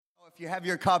You have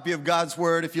your copy of God's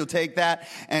Word, if you'll take that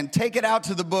and take it out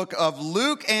to the book of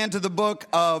Luke and to the book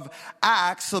of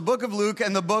Acts, the book of Luke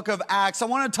and the book of Acts. I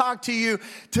want to talk to you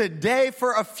today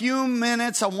for a few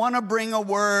minutes. I want to bring a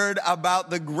word about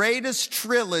the greatest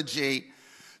trilogy.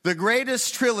 The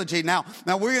greatest trilogy. Now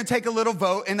we're going to take a little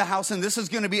vote in the house, and this is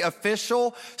going to be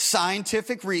official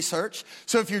scientific research.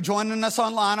 So if you're joining us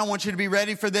online, I want you to be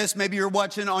ready for this. Maybe you're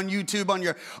watching on YouTube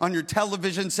on your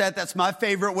television set. That's my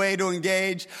favorite way to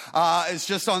engage. It's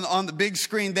just on the big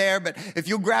screen there. But if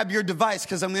you'll grab your device,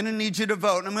 because I'm going to need you to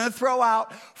vote. And I'm going to throw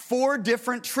out 4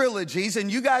 different trilogies,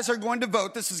 and you guys are going to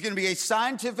vote. This is going to be a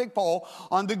scientific poll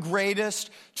on the greatest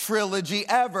trilogy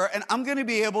ever. And I'm going to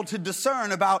be able to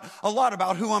discern a lot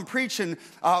about who I'm preaching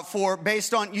for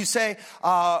based on, you say,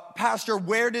 Pastor,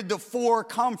 where did the 4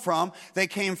 come from? They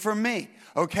came from me.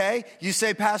 Okay? You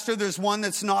say, Pastor, there's one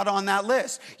that's not on that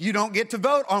list. You don't get to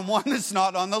vote on one that's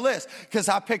not on the list because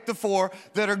I picked the 4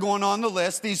 that are going on the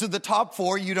list. These are the top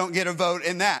 4. You don't get a vote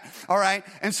in that. All right?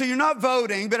 And so you're not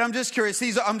voting, but I'm just curious.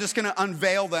 I'm just going to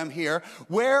unveil them here.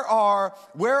 Where are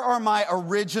my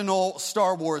original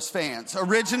Star Wars fans?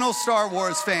 Original Star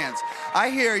Wars fans. I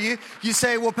hear you. You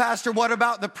say, well, Pastor, what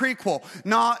about the prequel?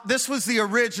 No, this was the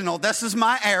original. This is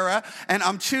my era, and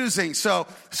I'm choosing. So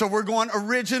we're going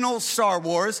original Star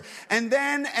Wars. And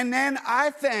then I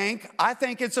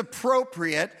think it's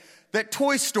appropriate that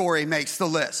Toy Story makes the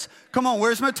list. Come on,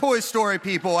 where's my Toy Story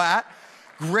people at?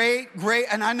 Great.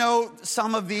 And I know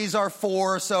some of these are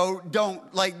 4, so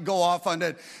don't go off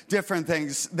onto different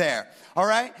things there. All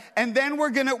right? And then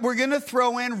we're gonna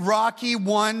throw in Rocky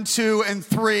 1, 2, and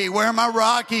 3. Where are my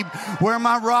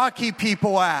Rocky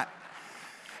people at?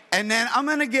 And then I'm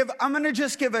gonna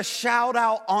just give a shout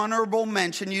out honorable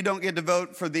mention. You don't get to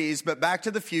vote for these, but Back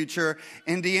to the Future,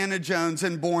 Indiana Jones,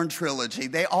 and Bourne trilogy.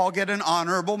 They all get an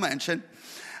honorable mention.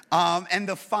 And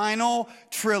the final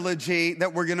trilogy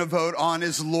that we're gonna vote on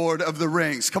is Lord of the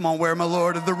Rings. Come on, where are my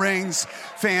Lord of the Rings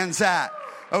fans at?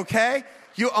 Okay?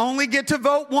 You only get to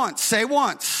vote once. Say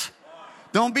once.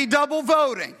 Don't be double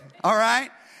voting. All right?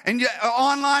 And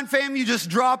online fam, you just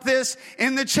drop this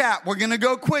in the chat. We're going to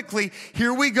go quickly.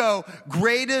 Here we go.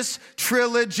 Greatest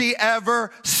trilogy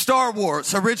ever, Star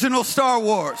Wars. Original Star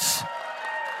Wars.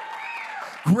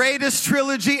 Greatest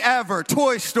trilogy ever,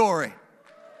 Toy Story.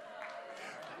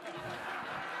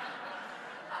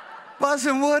 Buzz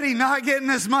and Woody not getting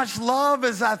as much love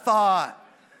as I thought.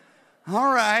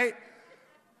 All right.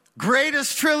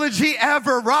 Greatest trilogy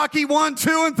ever, Rocky 1,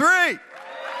 2, and 3.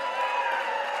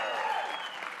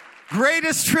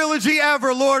 Greatest trilogy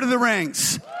ever, Lord of the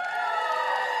Rings.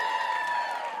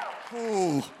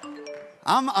 Ooh,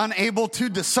 I'm unable to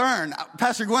discern.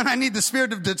 Pastor Gwen, I need the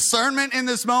spirit of discernment in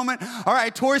this moment. All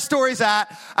right, Toy Story's out.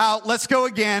 Let's go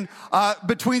again.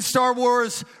 Between Star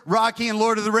Wars, Rocky, and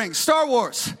Lord of the Rings. Star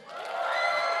Wars.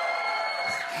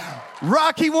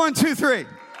 Rocky 1, 2, 3.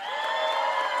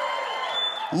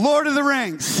 Lord of the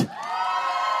Rings.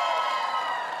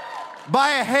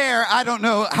 By a hair, I don't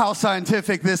know how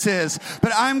scientific this is,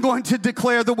 but I'm going to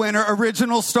declare the winner,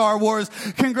 original Star Wars.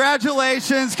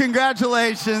 Congratulations.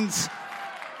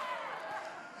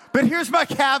 But here's my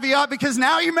caveat, because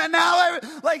now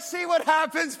see what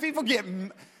happens? People get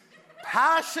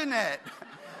passionate.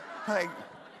 We're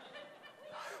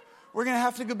going to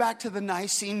have to go back to the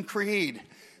Nicene Creed.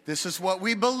 This is what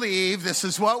we believe. This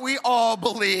is what we all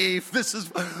believe. This is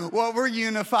what we're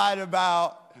unified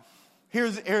about.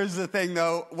 Here's the thing,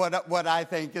 though. What I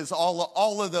think is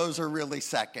all of those are really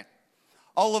second.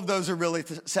 All of those are really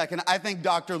second. I think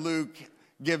Dr. Luke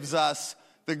gives us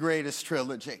the greatest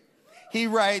trilogy. He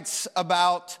writes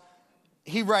about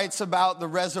the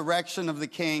resurrection of the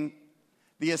King,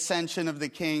 the ascension of the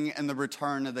King, and the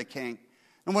return of the King.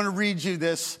 I want to read you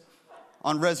this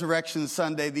on Resurrection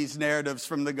Sunday, these narratives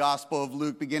from the Gospel of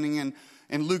Luke, beginning in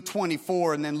Luke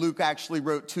 24, and then Luke actually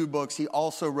wrote 2 books. He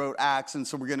also wrote Acts, and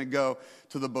so we're going to go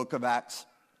to the book of Acts.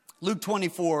 Luke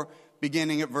 24,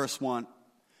 beginning at verse 1.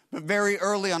 But very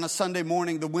early on a Sunday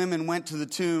morning, the women went to the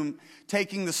tomb,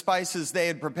 taking the spices they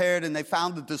had prepared, and they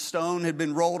found that the stone had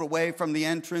been rolled away from the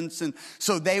entrance, and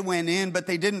so they went in, but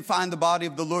they didn't find the body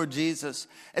of the Lord Jesus.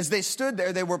 As they stood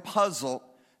there, they were puzzled,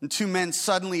 and 2 men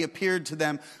suddenly appeared to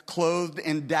them, clothed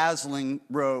in dazzling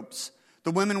robes.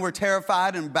 The women were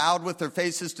terrified and bowed with their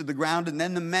faces to the ground. And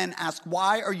then the men asked,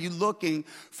 "Why are you looking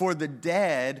for the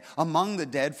dead among the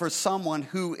dead, for someone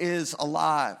who is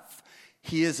alive?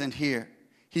 He isn't here.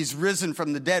 He's risen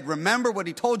from the dead. Remember what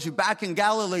he told you back in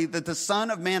Galilee, that the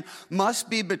Son of Man must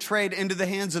be betrayed into the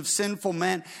hands of sinful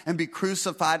men and be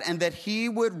crucified, and that he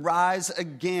would rise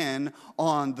again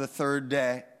on the 3rd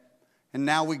day." And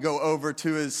now we go over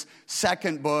to his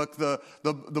second book, the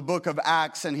book of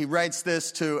Acts, and he writes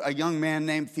this to a young man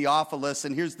named Theophilus.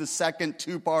 And here's the second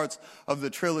two parts of the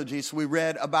trilogy. So we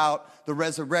read about the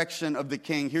resurrection of the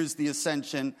king. Here's the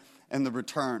ascension and the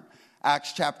return.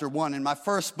 Acts chapter 1. In my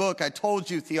first book, I told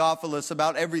you, Theophilus,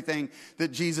 about everything that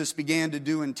Jesus began to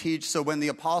do and teach. So when the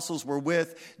apostles were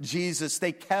with Jesus,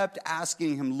 they kept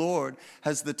asking him, Lord,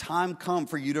 has the time come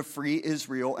for you to free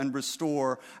Israel and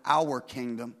restore our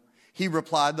kingdom? He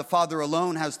replied, the Father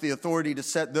alone has the authority to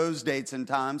set those dates and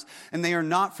times, and they are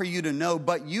not for you to know,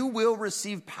 but you will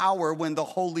receive power when the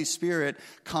Holy Spirit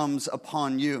comes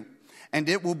upon you. And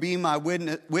it will be my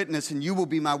witness, and you will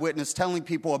be my witness, telling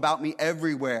people about me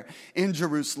everywhere, in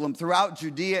Jerusalem, throughout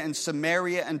Judea and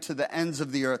Samaria, and to the ends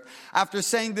of the earth. After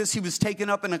saying this, he was taken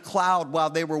up in a cloud while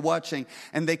they were watching,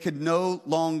 and they could no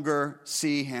longer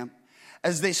see him.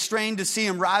 As they strained to see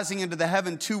him rising into the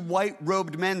heaven, two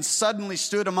white-robed men suddenly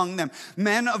stood among them.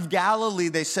 Men of Galilee,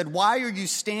 they said, why are you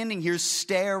standing here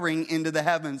staring into the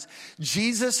heavens?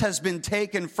 Jesus has been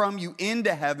taken from you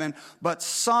into heaven, but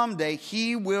someday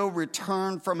he will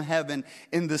return from heaven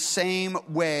in the same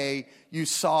way you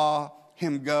saw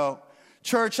him go.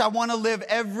 Church, I want to live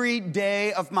every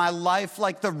day of my life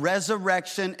like the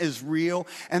resurrection is real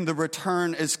and the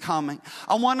return is coming.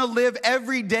 I want to live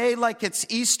every day like it's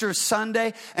Easter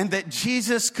Sunday and that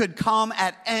Jesus could come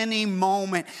at any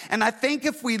moment. And I think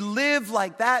if we live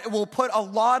like that, it will put a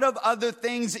lot of other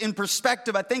things in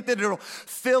perspective. I think that it'll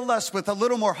fill us with a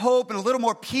little more hope and a little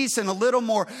more peace and a little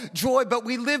more joy. But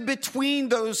we live between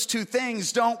those two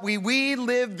things, don't we? We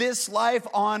live this life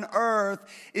on earth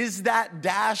is that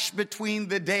dash between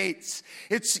the dates.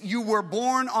 It's you were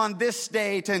born on this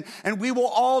date, and we will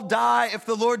all die if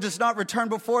the Lord does not return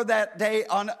before that day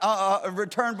on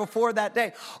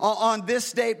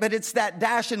this date. But it's that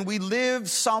dash, and we live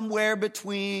somewhere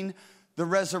between the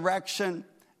resurrection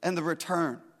and the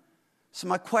return. So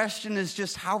my question is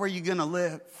just, how are you going to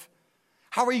live?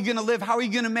 How are you going to live? How are you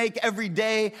going to make every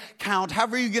day count? How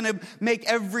are you going to make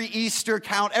every Easter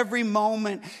count, every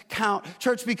moment count?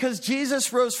 Church, because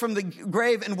Jesus rose from the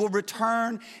grave and will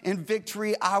return in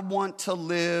victory, I want to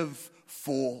live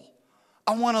full.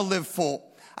 I want to live full.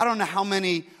 I don't know how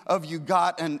many of you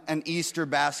got an Easter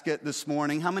basket this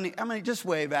morning. How many, just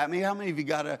wave at me. How many of you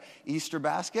got an Easter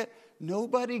basket?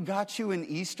 Nobody got you an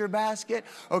Easter basket?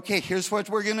 Okay, here's what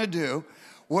we're going to do.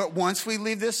 Once we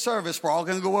leave this service, we're all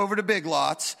going to go over to Big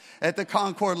Lots at the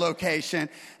Concord location,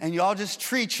 and you all just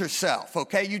treat yourself,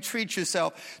 okay? You treat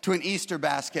yourself to an Easter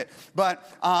basket. But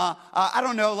I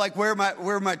don't know, like where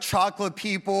my chocolate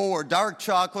people, or dark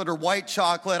chocolate, or white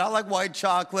chocolate. I like white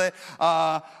chocolate,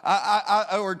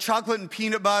 or chocolate and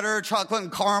peanut butter, chocolate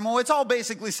and caramel. It's all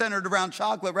basically centered around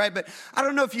chocolate, right? But I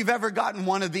don't know if you've ever gotten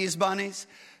one of these bunnies.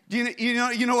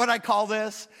 You know what I call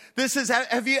this? This is,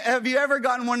 have you ever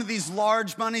gotten one of these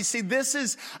large bunnies? See, this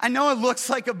is, I know it looks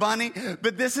like a bunny,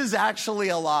 but this is actually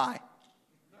a lie.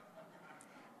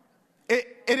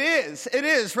 It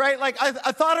is, right? Like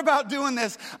I thought about doing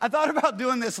this. I thought about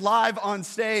doing this live on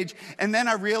stage, and then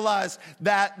I realized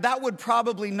that would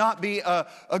probably not be a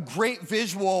great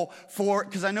visual for,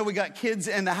 because I know we got kids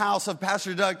in the house, of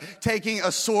Pastor Doug taking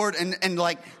a sword and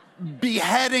like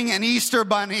beheading an Easter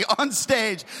bunny on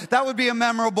stage. That would be a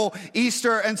memorable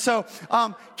Easter. And so,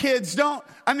 kids, don't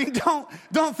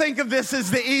think of this as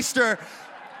the Easter.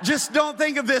 Just don't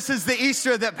think of this as the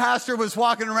Easter that Pastor was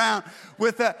walking around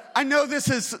with. I know this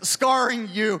is scarring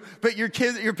you, but your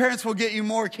parents will get you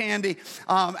more candy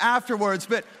afterwards.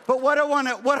 But what I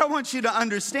want you to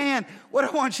understand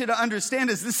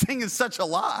is this thing is such a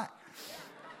lie.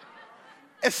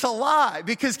 It's a lie,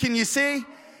 because can you see?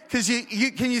 Because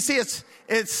can you see it's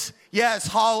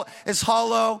hollow. It's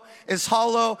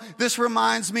hollow. This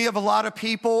reminds me of a lot of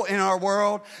people in our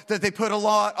world that they put a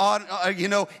lot on,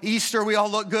 Easter. We all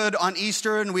look good on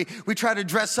Easter, and we try to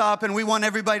dress up, and we want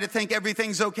everybody to think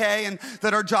everything's okay, and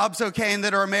that our job's okay, and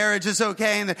that our marriage is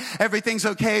okay, and that everything's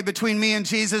okay between me and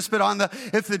Jesus. But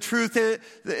if the truth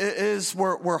is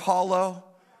we're hollow.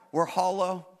 We're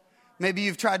hollow. Maybe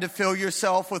you've tried to fill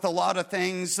yourself with a lot of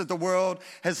things that the world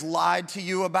has lied to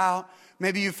you about.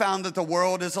 Maybe you found that the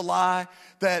world is a lie,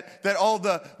 that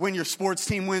when your sports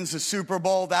team wins the Super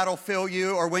Bowl, that'll fill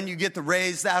you, or when you get the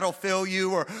raise, that'll fill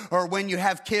you, or when you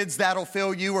have kids, that'll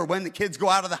fill you, or when the kids go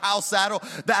out of the house,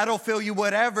 that'll fill you,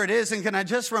 whatever it is. And can I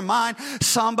just remind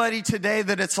somebody today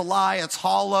that it's a lie, it's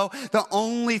hollow. The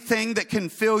only thing that can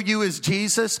fill you is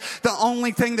Jesus. The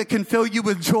only thing that can fill you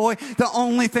with joy, the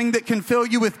only thing that can fill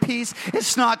you with peace.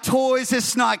 It's not toys,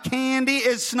 it's not candy,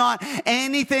 it's not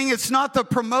anything, it's not the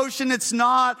promotion, it's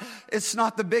not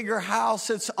the bigger house,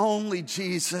 it's only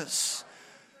Jesus.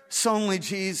 It's only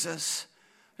Jesus.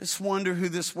 I just wonder who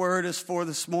this word is for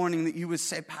this morning, that you would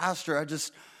say, Pastor, I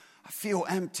feel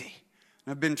empty.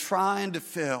 And I've been trying to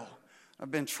fill.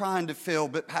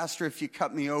 But Pastor, if you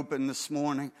cut me open this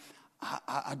morning,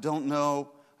 I don't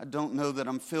know that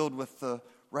I'm filled with the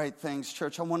right things.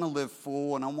 Church, I want to live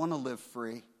full and I want to live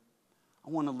free.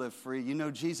 You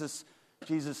know, Jesus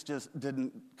just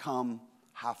didn't come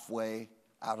halfway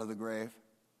out of the grave.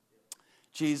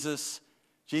 Jesus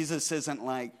isn't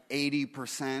like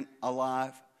 80%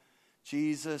 alive.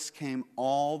 Jesus came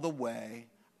all the way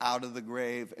out of the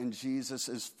grave, and Jesus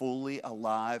is fully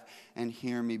alive. And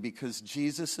hear me, because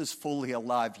Jesus is fully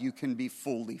alive, you can be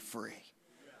fully free.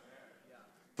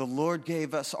 The Lord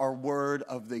gave us our word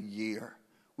of the year.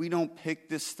 We don't pick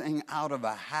this thing out of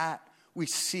a hat. We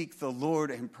seek the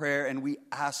Lord in prayer and we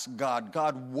ask God,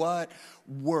 what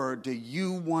word do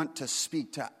you want to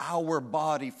speak to our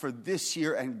body for this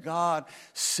year? And God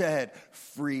said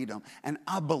freedom. And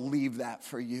I believe that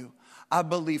for you. I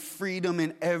believe freedom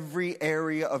in every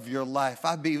area of your life.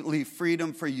 I believe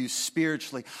freedom for you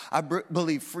spiritually. I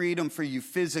believe freedom for you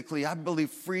physically. I believe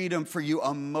freedom for you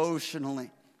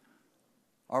emotionally.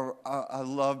 I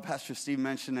love, Pastor Steve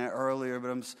mentioned that earlier, but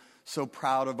I'm so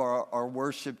proud of our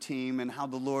worship team and how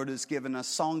the Lord has given us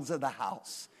songs of the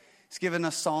house. He's given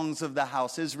us songs of the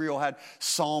house. Israel had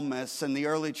psalmists, and the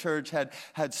early church had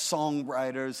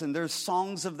songwriters. And there's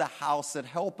songs of the house that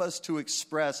help us to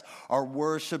express our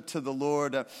worship to the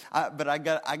Lord. But I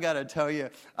got to tell you,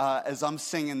 as I'm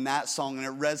singing that song, and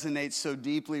it resonates so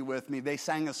deeply with me, they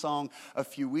sang a song a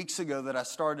few weeks ago that I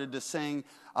started to sing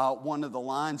one of the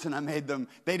lines, and they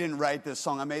didn't write this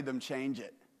song, I made them change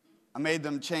it. I made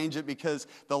them change it because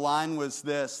the line was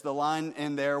this. The line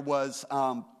in there was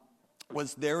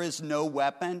there is no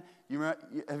weapon.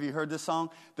 Have you heard this song?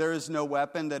 There is no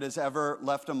weapon that has ever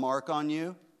left a mark on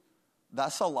you.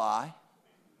 That's a lie.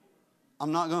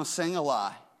 I'm not going to sing a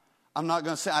lie. I'm not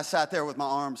going to sing. I sat there with my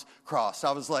arms crossed.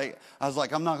 I was like,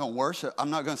 I'm not going to worship. I'm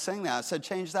not going to sing that. I said,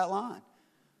 change that line.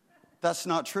 That's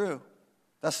not true.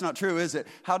 That's not true, is it?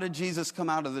 How did Jesus come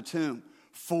out of the tomb?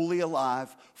 Fully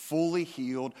alive, fully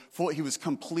healed. He was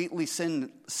completely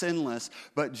sinless.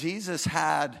 But Jesus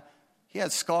had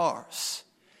scars.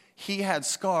 He had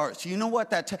scars. You know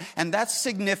what and that's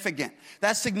significant.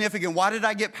 That's significant. Why did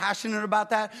I get passionate about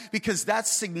that? Because that's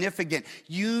significant.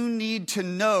 You need to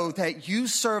know that you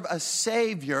serve a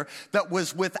Savior that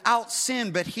was without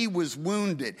sin, but he was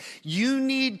wounded. You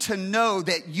need to know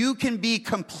that you can be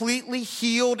completely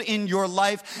healed in your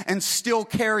life and still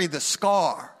carry the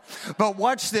scar. But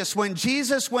watch this. When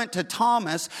Jesus went to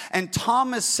Thomas, and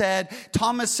Thomas said,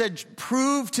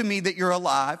 prove to me that you're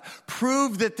alive.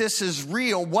 Prove that this is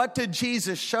real. What did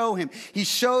Jesus show him? He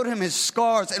showed him his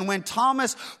scars. And when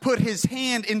Thomas put his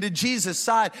hand into Jesus'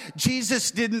 side,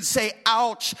 Jesus didn't say,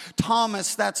 ouch,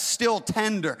 Thomas, that's still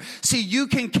tender. See, you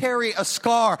can carry a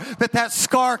scar, but that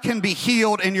scar can be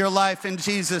healed in your life in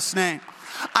Jesus' name.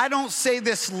 I don't say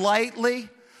this lightly.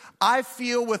 I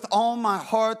feel with all my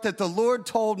heart that the Lord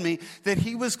told me that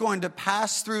he was going to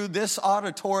pass through this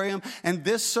auditorium and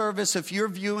this service if you're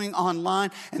viewing online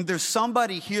and there's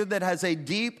somebody here that has a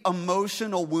deep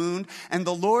emotional wound and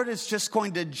the Lord is just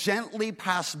going to gently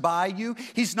pass by you.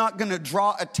 He's not going to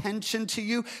draw attention to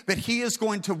you, but he is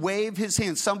going to wave his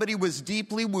hand. Somebody was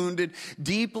deeply wounded,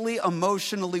 deeply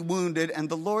emotionally wounded, and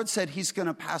the Lord said he's going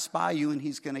to pass by you and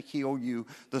he's going to heal you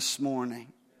this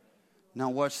morning. Now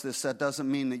watch this. That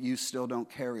doesn't mean that you still don't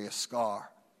carry a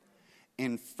scar.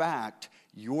 In fact,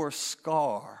 your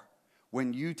scar,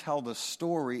 when you tell the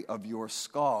story of your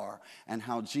scar and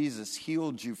how Jesus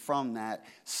healed you from that,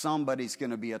 somebody's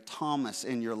going to be a Thomas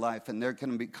in your life and they're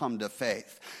going to come to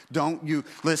faith. Don't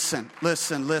listen.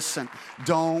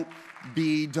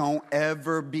 Don't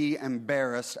ever be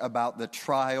embarrassed about the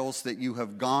trials that you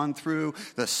have gone through,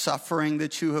 the suffering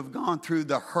that you have gone through,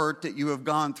 the hurt that you have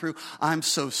gone through. I'm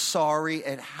so sorry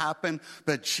it happened,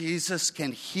 but Jesus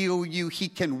can heal you. He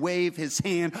can wave his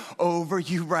hand over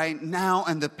you right now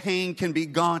and the pain can be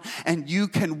gone and you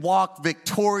can walk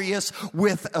victorious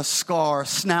with a scar.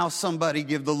 Now somebody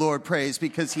give the Lord praise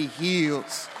because he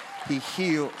heals. He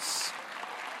heals.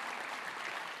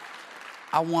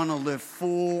 I want to live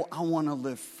full. I want to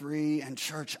live free. And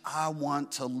church, I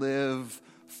want to live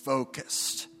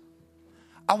focused.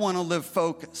 I want to live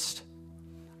focused.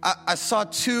 I saw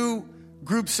two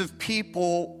groups of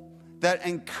people that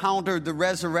encountered the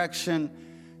resurrection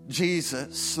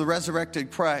Jesus, the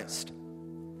resurrected Christ.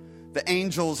 The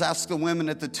angels asked the women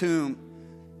at the tomb,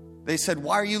 they said,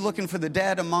 why are you looking for the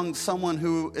dead among someone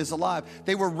who is alive?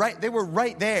 They were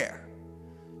right there.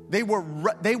 They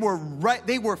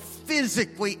were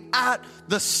physically at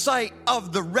the site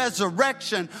of the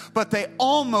resurrection, but they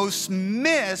almost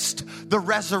missed the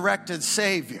resurrected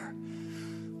Savior.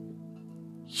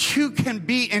 You can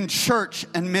be in church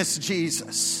and miss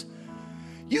Jesus.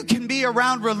 You can be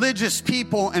around religious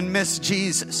people and miss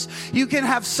Jesus. You can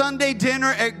have Sunday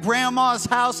dinner at grandma's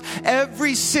house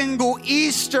every single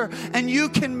Easter and you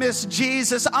can miss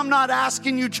Jesus. I'm not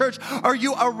asking you, church, are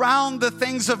you around the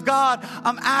things of God?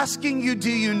 I'm asking you,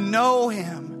 do you know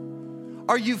him?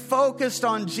 Are you focused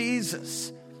on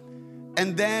Jesus?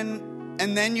 And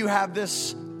then you have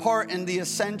this part in the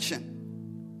ascension.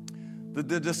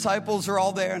 The disciples are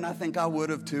all there, and I think I would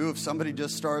have too if somebody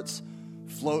just starts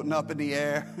floating up in the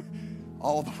air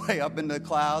all the way up into the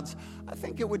clouds. I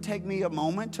think it would take me a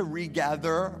moment to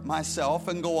regather myself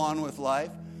and go on with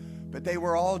life. But they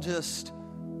were all just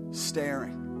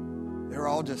staring. They were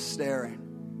all just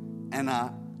staring. And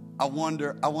I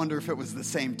wonder if it was the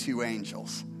same two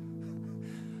angels.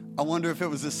 I wonder if it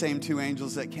was the same two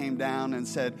angels that came down and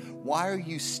said, "Why are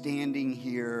you standing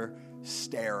here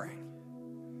staring?"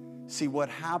 See, what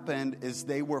happened is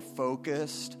they were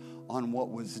focused on what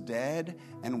was dead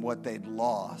and what they'd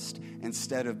lost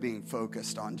instead of being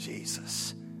focused on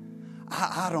Jesus.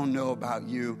 I don't know about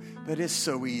you, but it's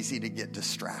so easy to get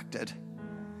distracted.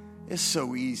 It's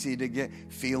so easy to get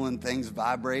feeling things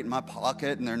vibrate in my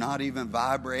pocket and they're not even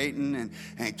vibrating,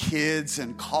 and kids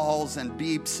and calls and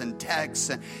beeps and texts.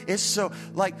 And it's so,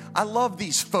 like, I love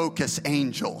these focus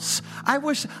angels.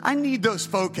 I need those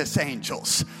focus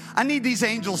angels. I need these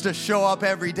angels to show up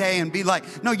every day and be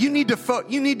like, no, you need to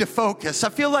focus. I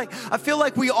feel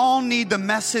like we all need the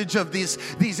message of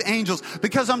these angels,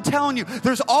 because I'm telling you,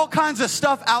 there's all kinds of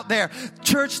stuff out there,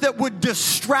 church, that would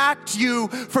distract you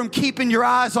from keeping your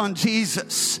eyes on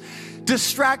Jesus.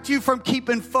 Distract you from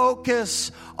keeping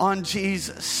focus on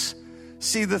Jesus.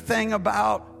 See, the thing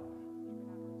about,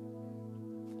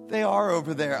 they are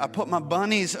over there. I put my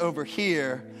bunnies over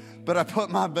here, but I put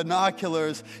my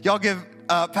binoculars. Y'all give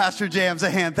Pastor Jams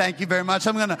a hand. Thank you very much.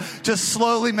 I'm going to just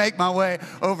slowly make my way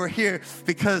over here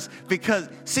because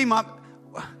see,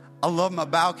 I love my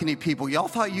balcony people. Y'all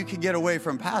thought you could get away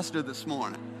from Pastor this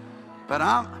morning, but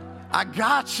I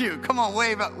got you. Come on,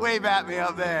 wave at me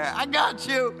up there. I got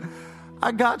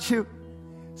you.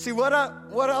 See, what I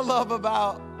love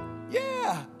about,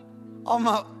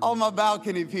 all my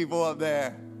balcony people up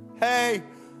there. Hey,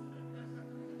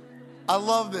 I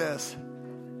love this.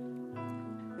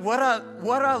 What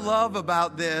I love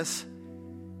about this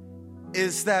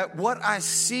is that what I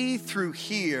see through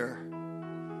here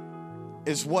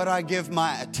is what I give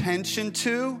my attention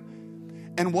to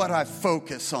and what I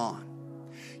focus on.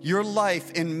 Your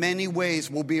life in many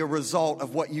ways will be a result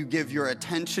of what you give your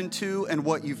attention to and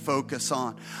what you focus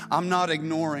on. I'm not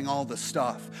ignoring all the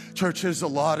stuff. Church, there's a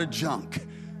lot of junk.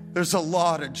 There's a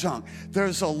lot of junk.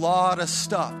 There's a lot of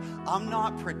stuff. I'm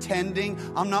not pretending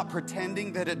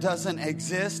that it doesn't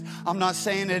exist. I'm not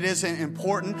saying it isn't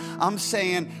important. I'm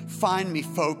saying find me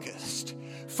focused.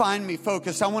 Find me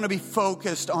focused. I want to be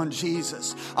focused on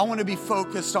Jesus. I want to be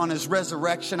focused on his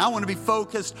resurrection. I want to be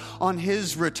focused on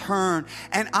his return.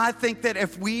 And I think that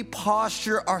if we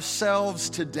posture ourselves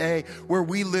today where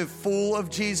we live full of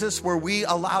Jesus, where we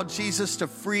allow Jesus to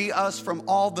free us from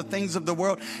all the things of the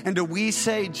world, and do we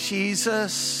say,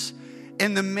 Jesus,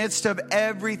 in the midst of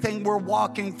everything we're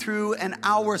walking through in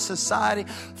our society,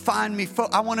 find me.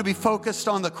 I want to be focused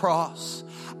on the cross.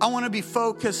 I want to be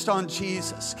focused on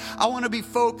Jesus. I want to be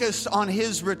focused on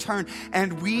his return.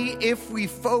 And if we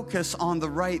focus on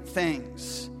the right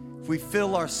things, if we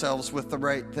fill ourselves with the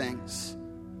right things,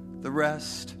 the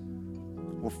rest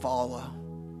will follow.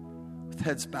 With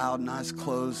heads bowed and eyes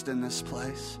closed in this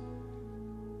place.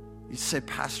 You say,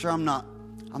 Pastor, I'm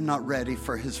not ready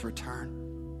for his return.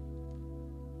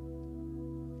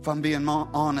 If I'm being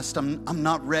honest, I'm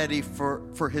not ready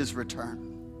for his return.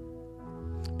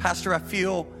 Pastor, I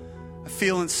feel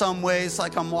in some ways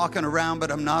like I'm walking around,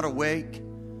 but I'm not awake.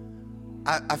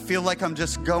 I feel like I'm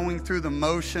just going through the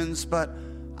motions, but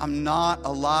I'm not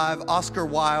alive. Oscar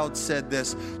Wilde said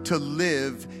this: to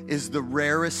live is the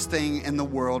rarest thing in the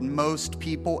world. Most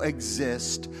people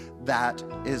exist. That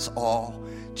is all.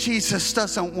 Jesus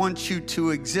doesn't want you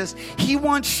to exist. He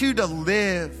wants you to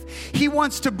live. He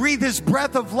wants to breathe his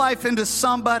breath of life into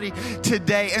somebody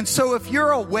today. And so if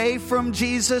you're away from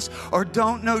Jesus or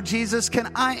don't know Jesus,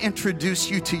 can I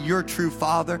introduce you to your true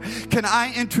Father? Can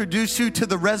I introduce you to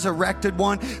the resurrected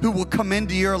one who will come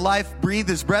into your life, breathe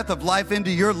his breath of life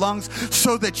into your lungs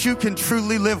so that you can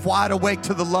truly live wide awake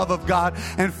to the love of God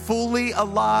and fully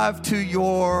alive to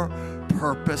your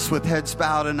purpose, with heads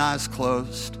bowed and eyes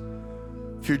closed?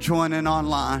 If you're joining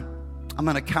online, I'm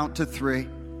going to count to 3.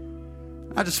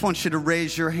 I just want you to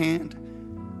raise your hand.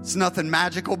 It's nothing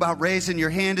magical about raising your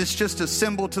hand. It's just a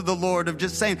symbol to the Lord of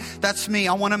just saying, that's me.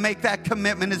 I want to make that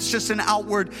commitment. It's just an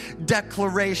outward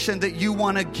declaration that you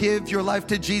want to give your life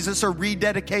to Jesus or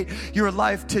rededicate your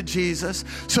life to Jesus.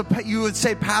 So you would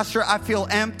say, Pastor, I feel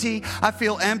empty. I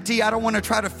feel empty. I don't want to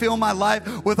try to fill my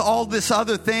life with all this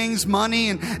other things, money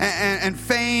and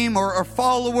fame or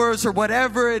followers or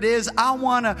whatever it is. I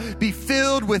want to be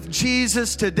filled with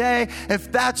Jesus today.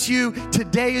 If that's you,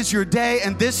 today is your day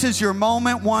and this is your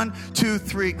moment. 1, 2,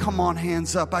 3. Come on,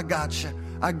 hands up. I got you.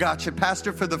 I got you.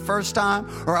 Pastor, for the first time,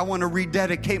 or I want to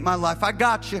rededicate my life. I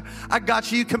got you. I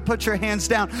got you. You can put your hands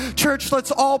down. Church, let's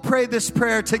all pray this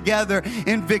prayer together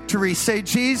in victory. Say,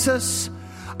 Jesus,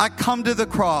 I come to the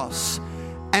cross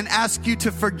and ask you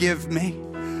to forgive me.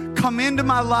 Come into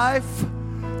my life.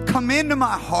 Come into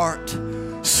my heart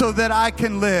so that I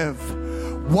can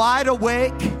live wide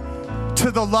awake to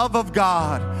the love of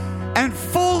God and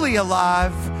fully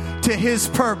alive to his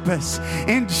purpose.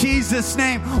 In Jesus'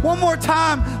 name. One more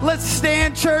time, let's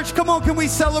stand, church. Come on, can we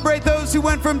celebrate those who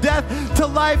went from death to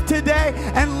life today?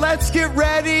 And let's get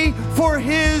ready for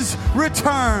his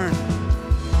return.